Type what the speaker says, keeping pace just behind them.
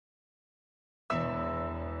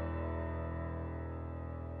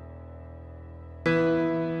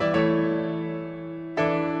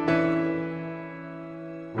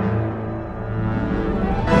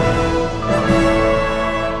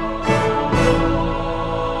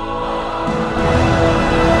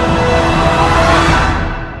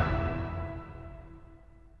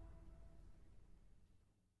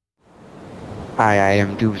Hi, I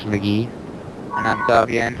am Doobs McGee. And I'm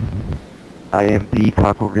Fabian. I am the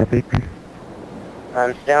Taco-rific.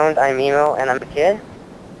 I'm Stoned, I'm Emo, and I'm a kid.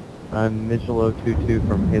 I'm Mitchell022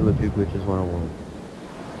 from Halo 2 Glitches 101.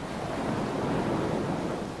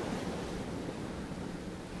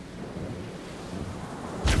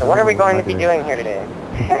 So what are we going to be doing here today?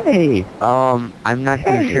 Hey! I'm not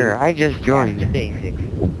too sure. I just joined. The basics.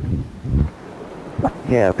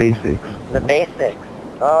 Yeah, basics. The basics.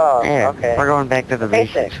 Oh, Yeah, okay. we're going back to the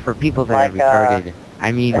basics for people that Like, are retarded.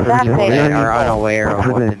 I mean, for assassinate people that people. are unaware of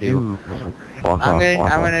what to do. I'm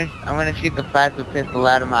gonna shoot the plasma pistol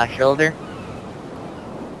out of my shoulder.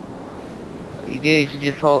 What you do is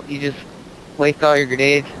you just waste all your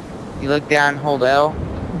grenades. You look down, hold L,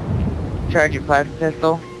 charge your plasma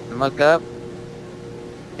pistol, and look up,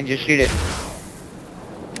 and just shoot it.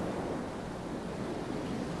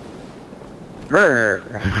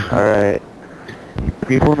 Alright.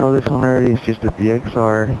 People know this one already, it's just a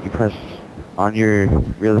DXR. You press on your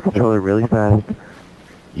controller really fast.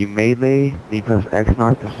 You melee, then you press X and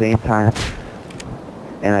R at the same time.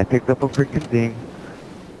 And I picked up a freaking thing.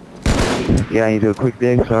 Yeah, you do a quick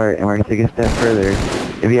DXR, and we're gonna take a step further.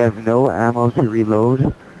 If you have no ammo to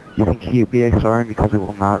reload, you can keep DXRing because it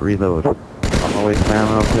will not reload. I'm gonna waste my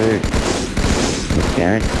ammo real quick.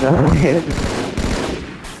 Damn it.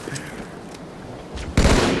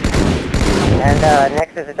 And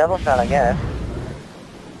next is a double shot, I guess.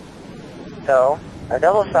 So, a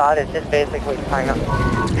double shot is just basically tying up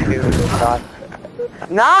two shots.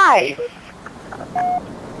 Nice!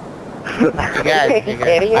 You guys,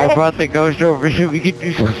 Idiot. I brought the ghost over so we could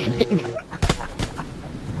do something.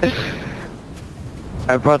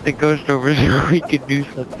 I brought the ghost over so we could do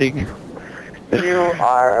something. You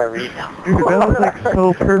are a retard. Dude, that was like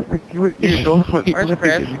so perfect. Your ghost went Where's perfect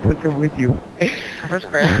Chris? and you took him with you. Where's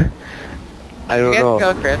Chris? I You don't guys know.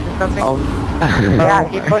 kill Chris or something? Yeah,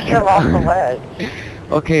 he pushed him off the ledge.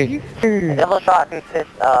 Okay. A double shot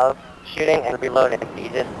consists of shooting and reloading. You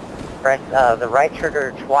just press the right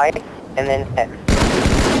trigger twice and then X.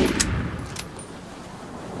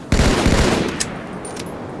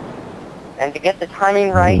 And to get the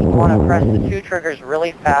timing right, you want to press the two triggers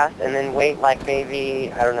really fast and then wait like maybe,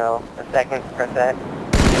 I don't know, a second to press X.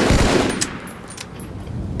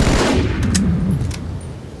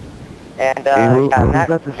 And,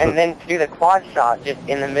 and then to do the quad shot just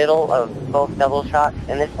in the middle of both double shots,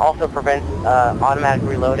 and this also prevents automatic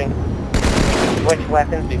reloading. Switch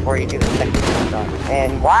weapons before you do the second shot.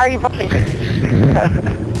 And why are you pushing me?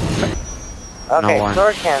 Okay, No one.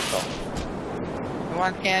 sword cancel. Who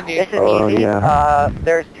wants candy? This is Oh, easy. yeah.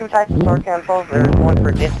 There's two types of sword cancels. There's one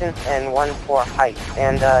for distance and one for height.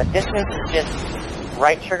 And distance is just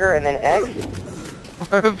right trigger and then X.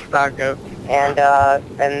 Taco. And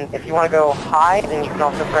if you want to go high, then you can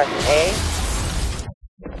also press A.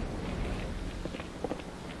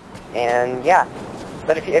 And yeah.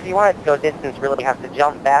 But if you want to go distance, really you have to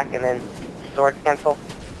jump back and then sword cancel.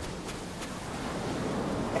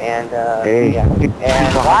 And Hey. yeah.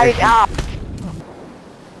 And light out.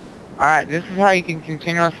 Alright, this is how you can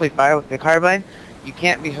continuously fire with the carbine. You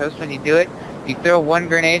can't be host when you do it. You throw one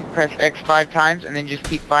grenade, press X 5 times, and then just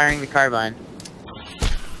keep firing the carbine.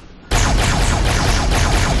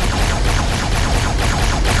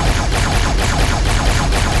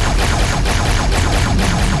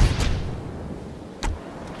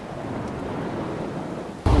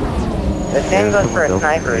 The same goes for a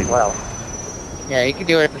sniper as well. Yeah, you can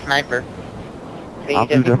do it with a sniper. So you I'll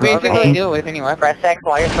just do that. Basically do it with any weapon. press X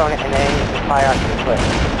while you're throwing it, and then you can fire out to the clip.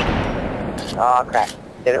 Oh crap.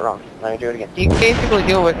 Did it wrong. Let me do it again. You can basically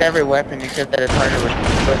do it with every weapon except that it's harder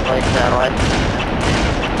with like satellites.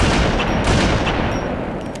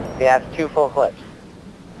 Yeah, it's 2 full clips.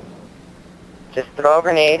 Just throw a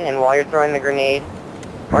grenade, and while you're throwing the grenade,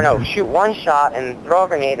 or no, shoot one shot and throw a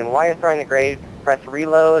grenade, and while you're throwing the grenade, press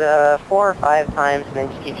reload 4 or 5 times, and then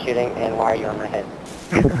just keep shooting, and why are you on my head?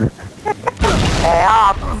 Hey,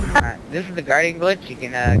 up! Alright, this is the guarding glitch. You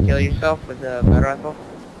can kill yourself with a battle rifle.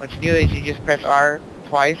 What you do is you just press R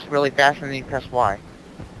twice really fast, and then you press Y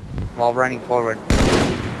while running forward.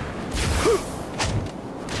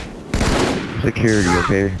 Security,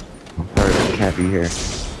 okay? I'm sorry I can't be here.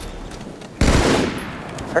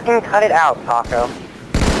 Freaking cut it out, Taco.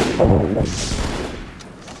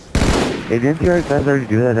 Hey, didn't you guys already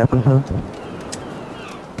do that episode?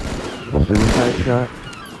 Suicide shot?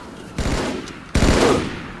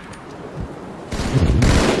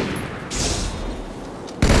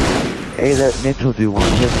 Hey, that Mitchell do one.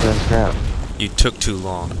 Hit that crap. You took too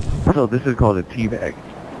long. So this is called a teabag.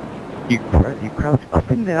 You crouch up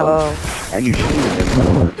and down, and you shoot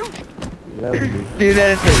him. Dude,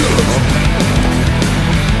 that is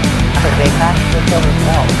but they practically kill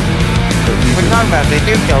themselves. What are you talking about? They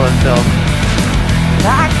do kill themselves.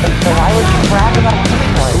 Exactly, so why would you brag about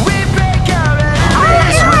killing one? You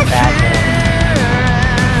are a bad man.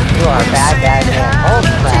 You are a bad man. Holy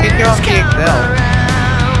crap. You kill TXL.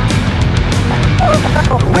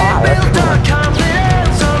 Wow, that's cool.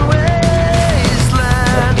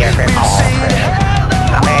 Let's hear from all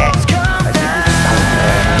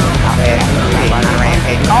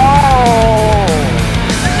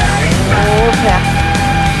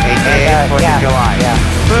July. Yeah.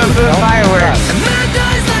 Boom, boom, fireworks.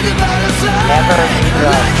 Never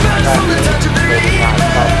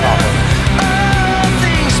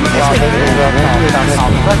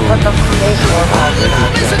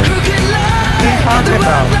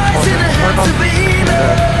What the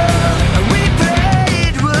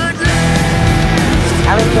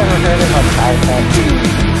I was never heard of a side effect.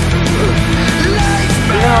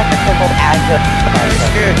 You know, like a simple adjunct.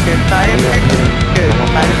 Good. Side effect is good.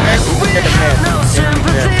 Side effect is good.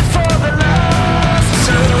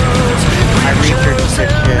 I researched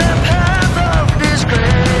this shit.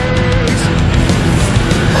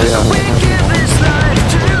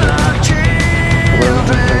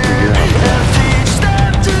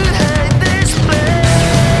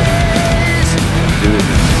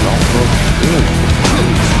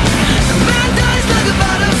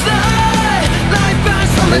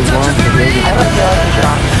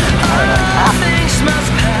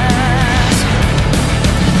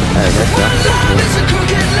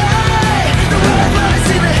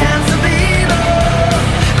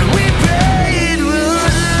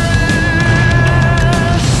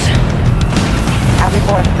 Happy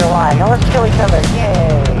 4th of July. Now let's kill each other.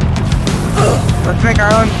 Yay! Let's make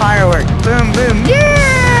our own fireworks. Boom, boom. Yeah!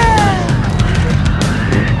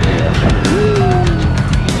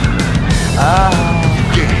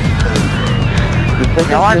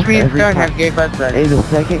 Now watch me don't have gay butt sex. Hey, the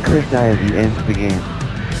second Chris dies, he ends the game.